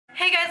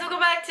guys, welcome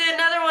back to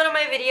another one of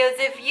my videos.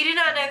 If you do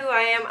not know who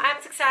I am, I'm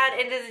Suxad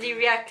and this is the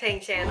Reacting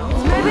channel.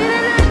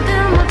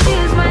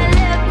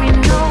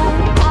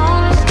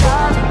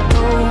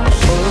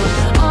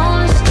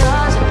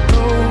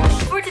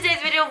 For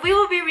today's video, we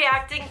will be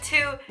reacting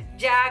to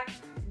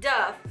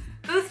Duff.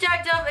 Who's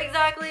Duff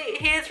exactly?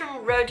 He is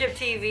from RoadTrip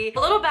Tv. A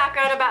little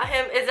background about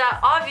him is that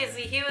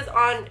obviously he was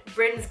on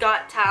Britain's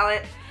Got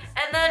Talent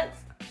and then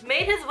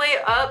made his way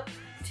up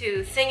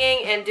to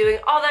singing and doing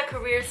all that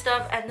career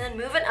stuff and then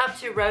moving up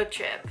to Road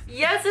Trip.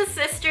 Yes, his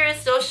sister is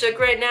still shook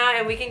right now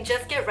and we can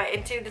just get right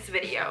into this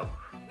video.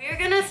 We're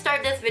gonna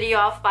start this video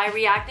off by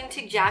reacting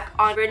to Jack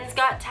on Britain's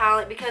Got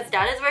Talent because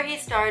that is where he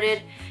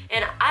started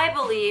and I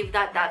believe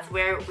that that's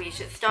where we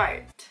should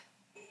start.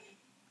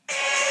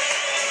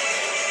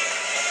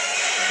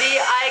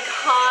 The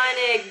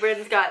iconic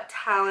Britain's Got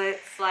Talent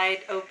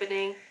slide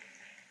opening.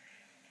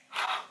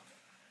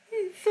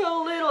 He's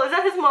so little. Is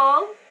that his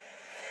mom?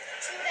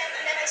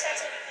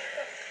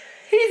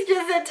 He's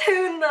just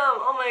attuned them.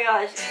 Oh my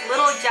gosh.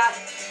 Little Jack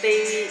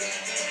baby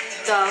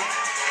Duff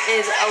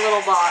is a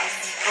little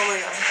boss. Oh my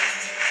gosh.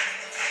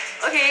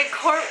 Okay,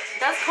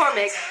 that's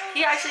Cormac.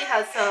 He actually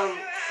has some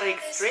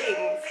like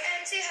strings.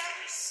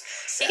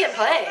 He can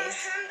play.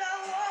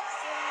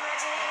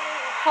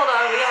 Hold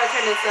on, we gotta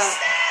turn this up.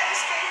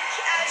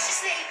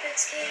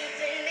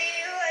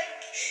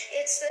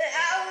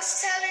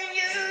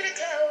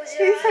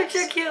 He's such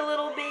a cute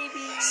little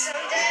baby.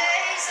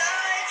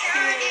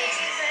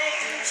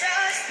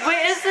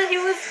 Wait, is it he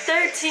was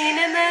 13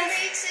 in this?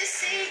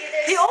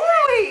 He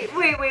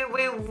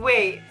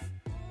wait.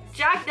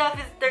 Jack Duff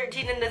is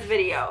 13 in this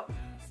video.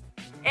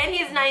 And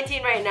he's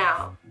 19 right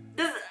now.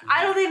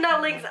 I don't think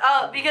that links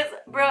up because,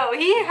 bro,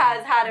 he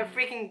has had a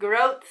freaking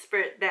growth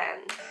spurt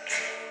then.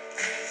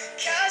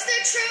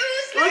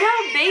 Look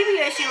how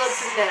babyish she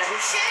looks in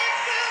this.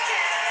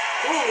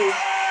 Ooh.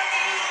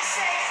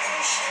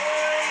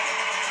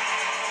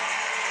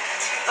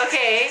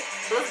 Okay,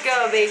 let's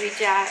go, baby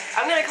Jack.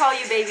 I'm gonna call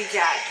you baby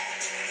Jack.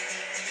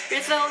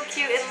 You're so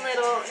cute and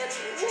little, and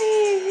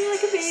you're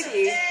like a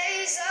baby.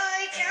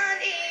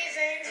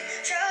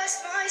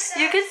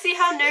 You can see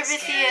how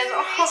nervous he is.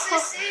 Oh,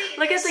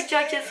 look at the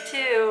judges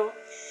too.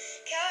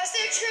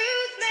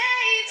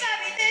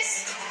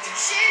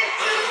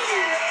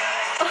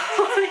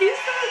 Oh, he's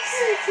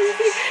so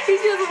cute. He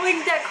just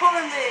winked at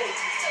Cormac.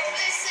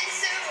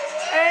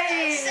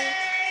 Hey.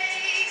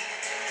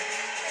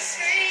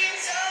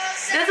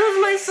 This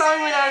was my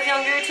song when I was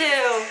younger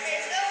too.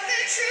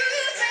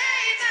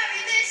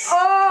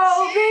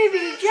 Oh,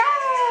 baby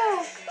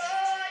Jack!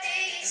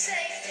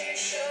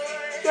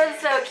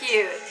 That's so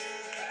cute.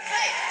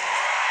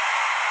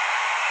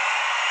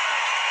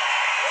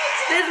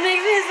 This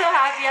makes me so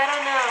happy, I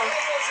don't know.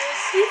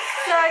 He's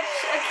such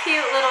a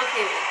cute little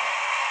kid.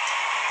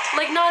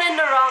 Like, not in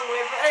the wrong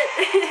way, but,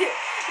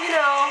 you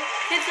know,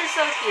 kids are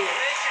so cute.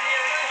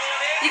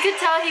 You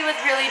could tell he was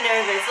really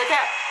nervous. Look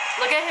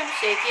at him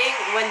shaking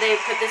when they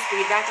put the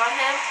screen back on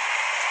him.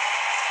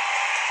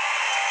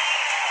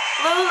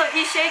 Look,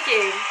 he's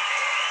shaking.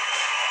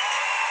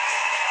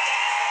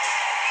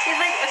 He's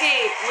like,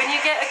 okay, when you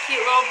get a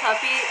cute little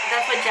puppy,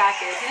 that's what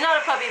Jack is. He's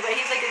not a puppy, but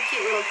he's like a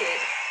cute little kid.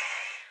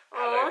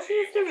 Oh,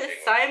 she's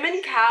nervous.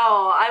 Simon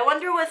Cowell. I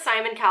wonder what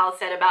Simon Cowell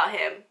said about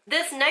him.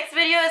 This next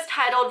video is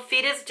titled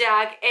Fetus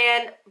Jack,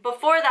 and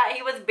before that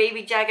he was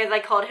Baby Jack as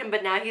I called him,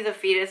 but now he's a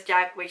Fetus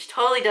Jack, which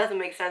totally doesn't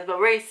make sense, but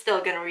we're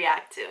still gonna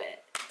react to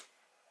it.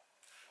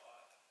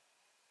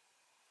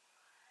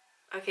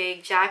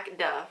 Okay, Jack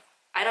Duff.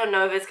 I don't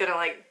know if it's gonna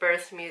like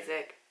burst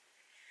music.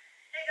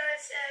 Hey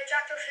guys,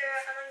 Jack Duff here.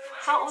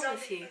 How old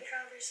is he?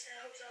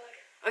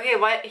 Okay,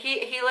 why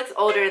he looks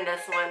older in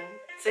this one.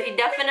 So he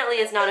definitely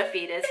is not a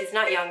fetus. He's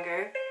not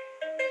younger.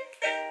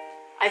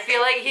 I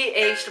feel like he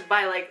aged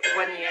by like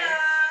 1 year.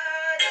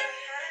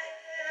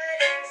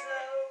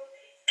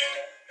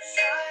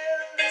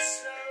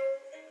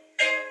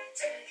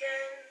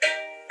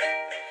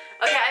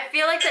 Okay, I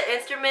feel like the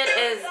instrument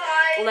is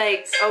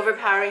like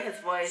overpowering his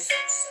voice.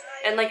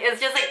 And like it's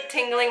just like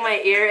tingling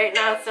my ear right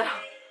now, so.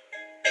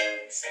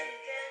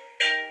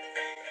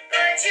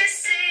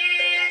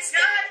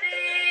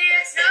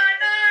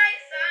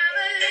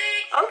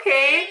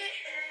 Okay,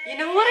 you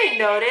know what I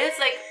noticed?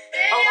 Like,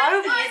 a lot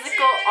of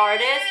musical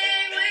artists...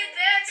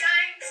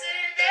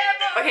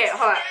 Okay,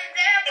 hold on.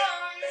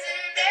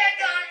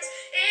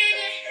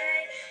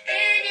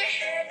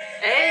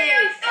 Hey.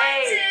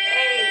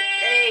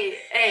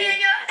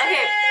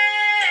 Okay.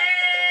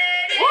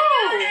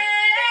 Woo!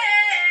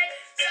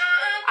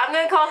 I'm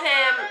gonna call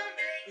him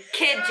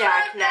Kid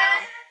Jack now.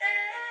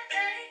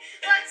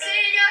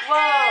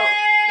 Whoa.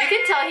 You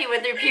can tell he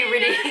went through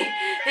puberty.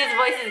 His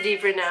voice is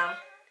deeper now.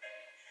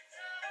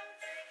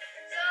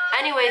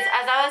 Anyways,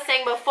 as I was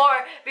saying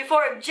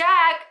before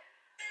Jack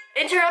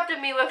interrupted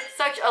me with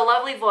such a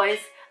lovely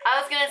voice, I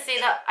was gonna say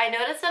that I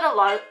noticed that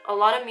a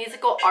lot of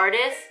musical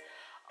artists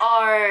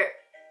are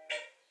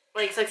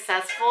like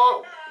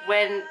successful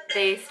when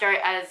they start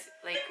as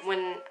like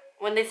when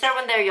they start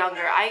when they're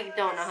younger. I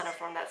don't know how to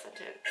form that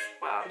sentence.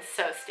 Wow, I'm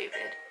so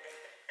stupid.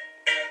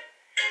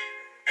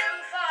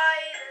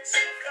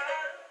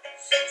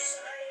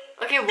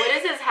 Okay, what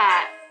is his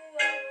hat?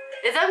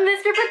 Is that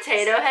Mr.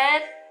 Potato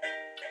Head?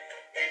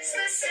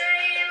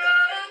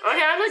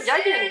 Okay, I'm not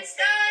judging.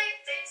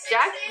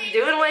 Jack's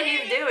doing what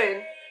he's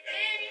doing.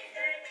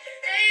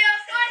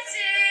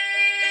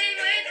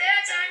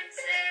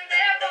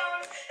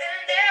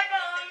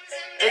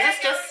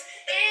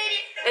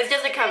 It's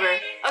just a cover.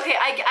 Okay,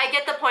 I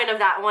get the point of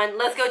that one.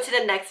 Let's go to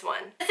the next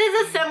one. This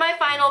is a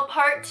semi-final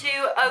part 2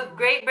 of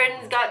Great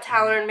Britain's Got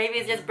Talent, or maybe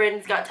it's just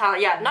Britain's Got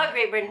Talent. Yeah, not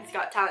Great Britain's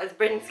Got Talent, it's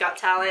Britain's Got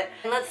Talent.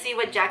 And let's see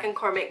what Jack and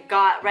Cormac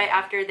got right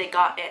after they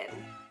got in.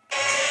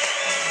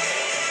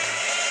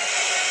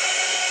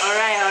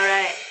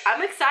 Alright.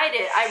 I'm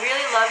excited. I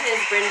really love his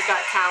Britain's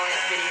Got Talent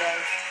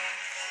videos.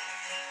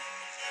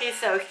 He's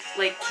so,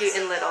 like, cute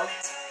and little.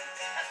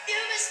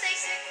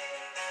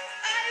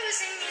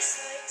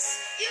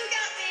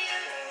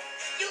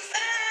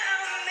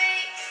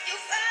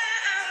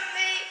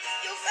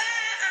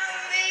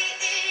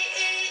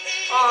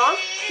 Aw,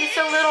 he's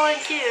so little and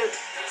cute.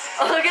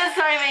 Oh, look at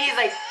Simon, he's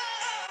like,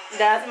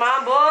 that's my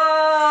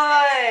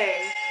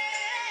boy.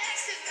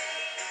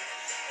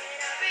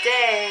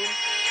 Dang.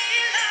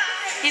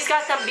 He's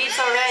got some beats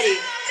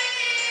already.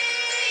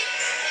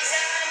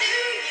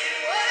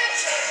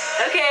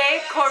 Okay,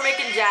 Cormac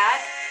and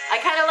Jack.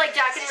 I kind of like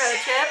Jack and Road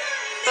Trip,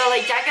 but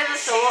like Jack as a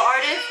solo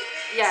artist,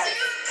 yes.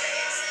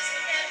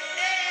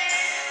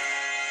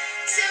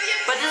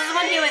 But this is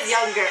when he was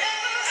younger.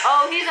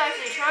 Oh, he's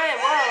actually trying,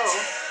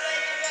 whoa.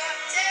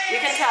 You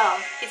can tell.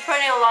 He's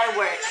putting in a lot of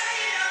work.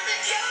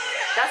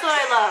 That's what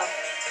I love.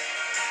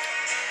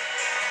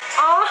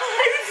 Oh,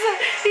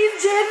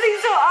 he's dancing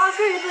so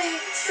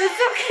awkwardly. That's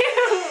so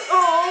cute.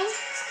 Oh.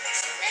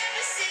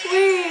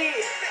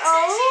 Wait.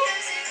 Oh.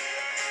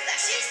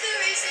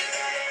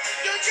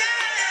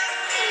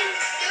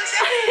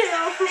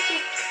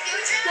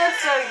 That's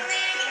so...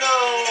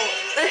 No.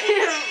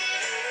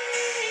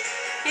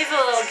 He's a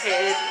little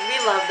kid.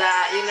 We love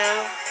that, you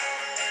know?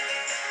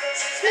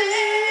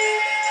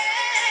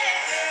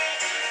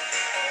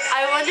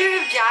 I wonder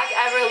if Jack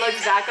ever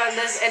looks back on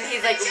this and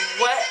he's like,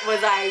 what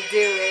was I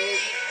doing?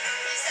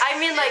 I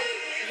mean, like,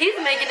 he's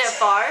making it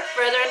far,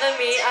 further than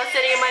me. I'm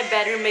sitting in my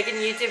bedroom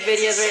making YouTube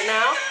videos right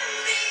now.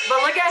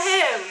 But look at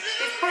him.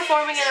 He's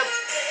performing in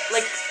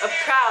a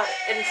crowd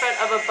in front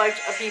of a bunch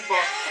of people.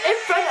 In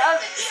front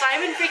of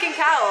Simon freaking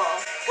Cowell.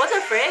 What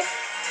the frick?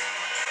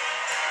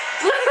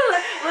 Look.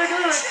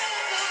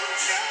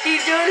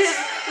 He's doing his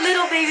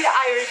little baby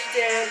Irish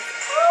dance.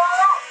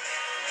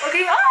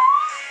 Okay,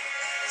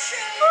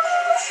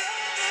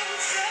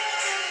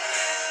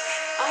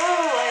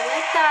 Oh, I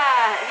like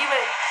that. He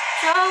went,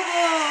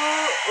 trouble.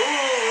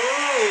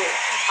 Ooh.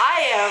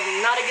 I am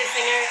not a good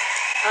singer.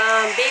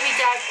 Baby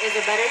Jack is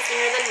a better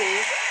singer than me.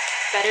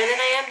 Better than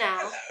I am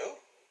now.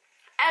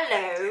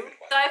 Hello.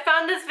 So I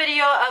found this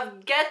video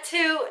of Get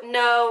to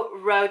Know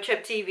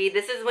RoadTrip TV.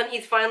 This is when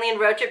he's finally in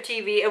RoadTrip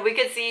TV and we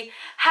can see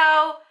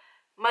how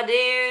my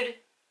dude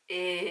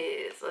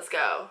is. Let's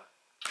go.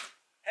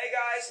 Hey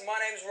guys, my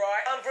name's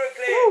Ryan. I'm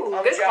Brooklyn. Ooh,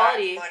 I'm good Jack.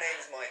 quality. My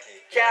name's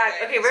Mikey.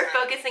 Jack. Okay, we're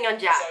focusing on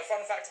Jack. So,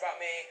 fun fact about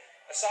me,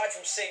 aside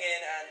from singing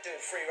and doing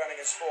free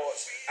running and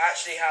sports, I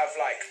actually have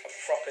like a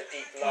proper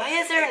deep love. Why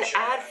is there an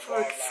ad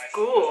for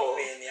school?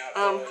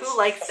 Who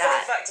likes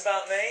that? Fun fact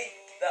about me,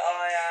 that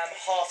I am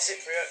half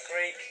Cypriot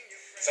Greek.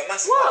 So a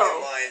massive hobby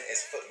of mine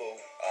is football.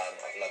 I've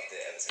loved it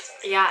ever since I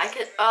was Yeah, I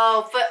could.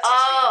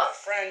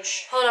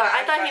 French. Hold on,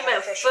 I thought he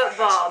meant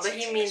football, but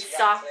he means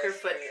soccer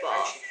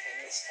football.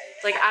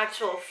 Like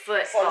actual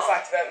football. Fun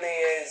fact about me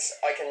is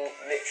I can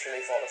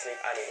literally fall asleep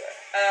anywhere.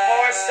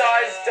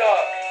 Horse-sized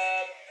duck.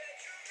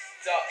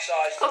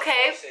 Duck-sized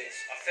Okay. horses.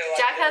 I feel like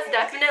Jack has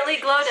definitely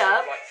glowed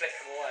up. Like flick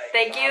them away.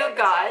 Thank you,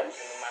 God.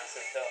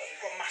 Massive duck.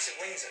 You've got massive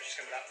wings that are just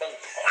going to be like bunk.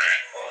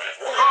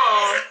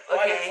 Aw,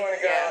 okay.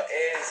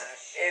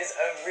 Is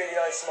a really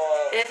nice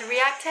smile. It's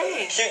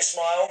reacting. Cute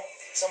smile.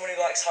 Someone who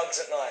likes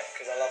hugs at night,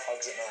 because I love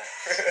hugs at night.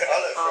 I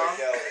look for a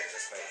girl that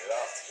just makes me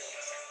laugh, to be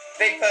honest.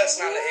 Big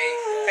personality,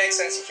 big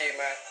sense of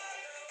humour.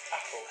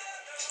 Apple.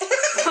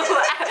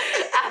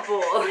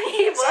 Apple.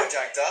 So,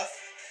 Jack Duff,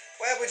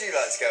 where would you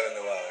like to go in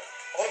the world?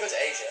 I want to go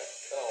to Asia. I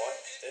don't know why,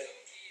 just do.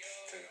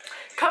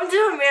 Come to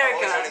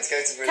America. I always wanted to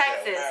go to Brazil.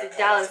 Texas, America,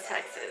 Dallas,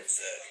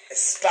 Texas.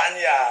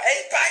 España.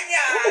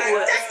 España.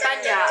 Ooh,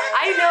 España.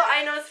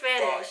 I know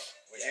Spanish.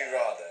 Would you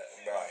rather,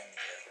 right?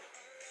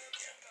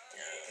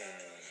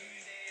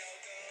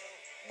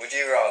 Would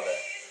you rather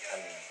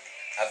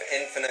have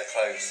infinite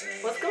clothes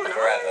What's going on?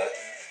 forever,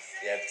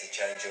 be able to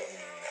change your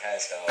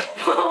hairstyle?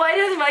 Why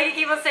does Mikey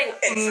keep on saying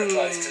Infinite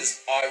clothes,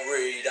 because I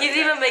really don't He's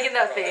even making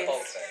that face. The whole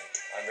thing.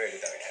 I really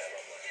don't care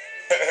about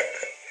that.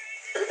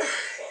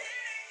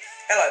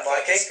 Hello,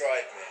 Mikey.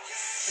 Describe me.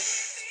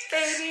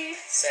 baby.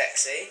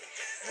 Sexy.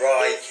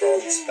 Rye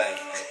from Spain.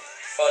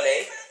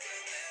 Funny.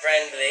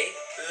 Friendly.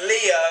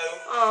 Leo.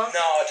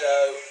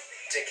 Nardo.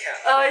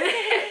 DiCaprio. Oh,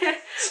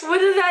 what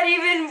does that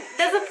even?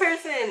 That's a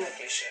person.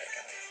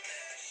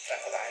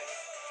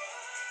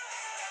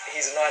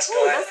 He's a nice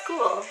Oh, guy. that's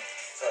cool.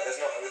 So there's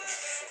not.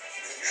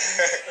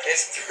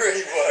 It's 3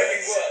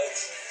 words.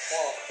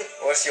 What?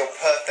 What's your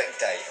perfect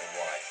date and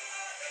why?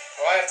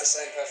 Oh, I have the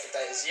same perfect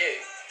date as you.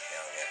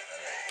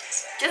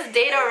 Just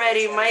date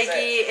already,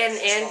 Mikey and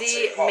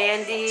Andy,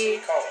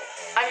 Mandy.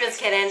 I'm just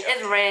kidding.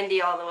 It's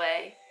Randy all the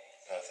way.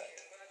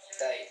 Perfect.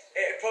 Date.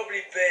 It'd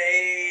probably be...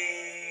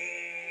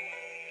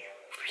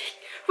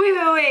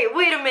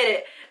 Wait a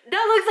minute.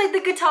 That looks like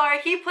the guitar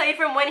he played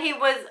from when he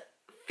was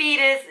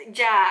fetus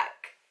Jack.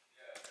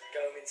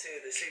 Going to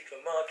the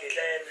supermarket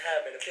and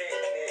having a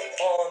picnic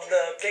on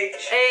the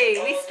beach. Hey,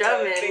 we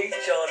strumming. On the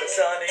beach on a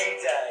sunny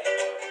day.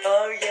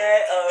 Oh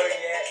yeah,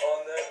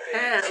 on the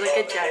beach. Look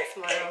at Jack's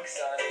smile.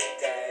 Sunny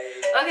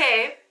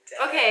day.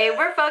 Okay,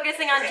 we're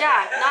focusing on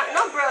Jack,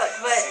 not Brooke,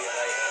 but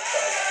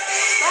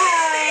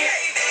bye.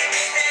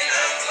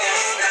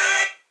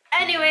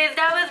 Anyways,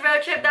 that was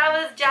Road Trip. That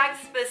was Jack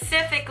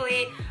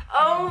specifically.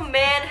 Oh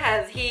man,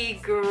 has he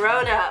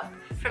grown up.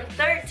 From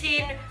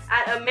 13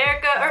 at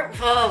America,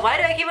 why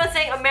do I keep on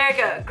saying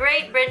America?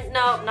 Great Britain,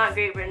 no, not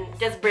Great Britain,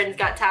 just Britain's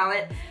Got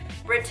Talent.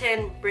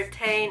 Britain,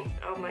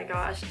 oh my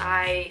gosh,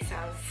 I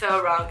sound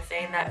so wrong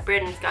saying that.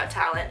 Britain's Got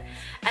Talent.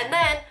 And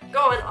then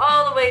going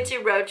all the way to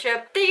Road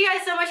Trip. Thank you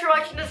guys so much for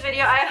watching this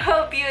video. I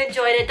hope you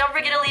enjoyed it. Don't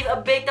forget to leave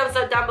a big thumbs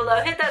up down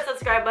below. Hit that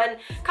subscribe button.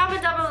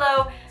 Comment down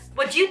below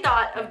what you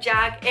thought of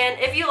Jack, and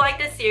if you like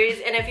this series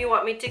and if you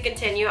want me to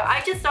continue.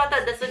 I just thought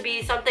that this would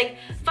be something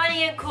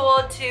funny and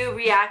cool to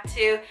react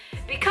to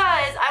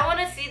because I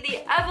want to see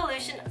the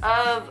evolution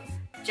of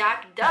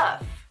Jack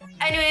Duff.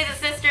 Anyways, the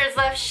sisters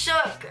left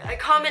shook.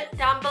 Comment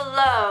down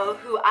below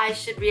who I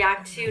should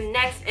react to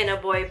next in a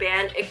boy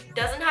band. It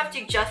doesn't have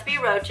to just be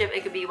Road Trip.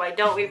 It could be Why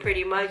Don't We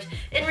pretty much.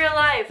 In real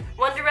life,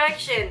 One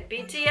Direction,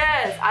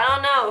 BTS, I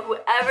don't know.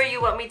 Whoever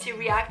you want me to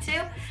react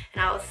to.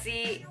 And I will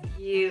see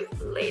you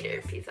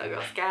later. Peace out,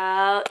 Girl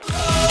Scout. We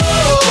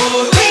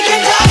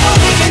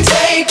can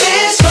take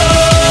this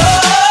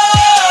road.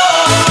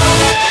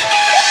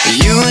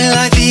 You ain't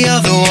like the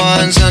other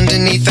ones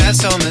underneath that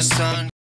summer sun.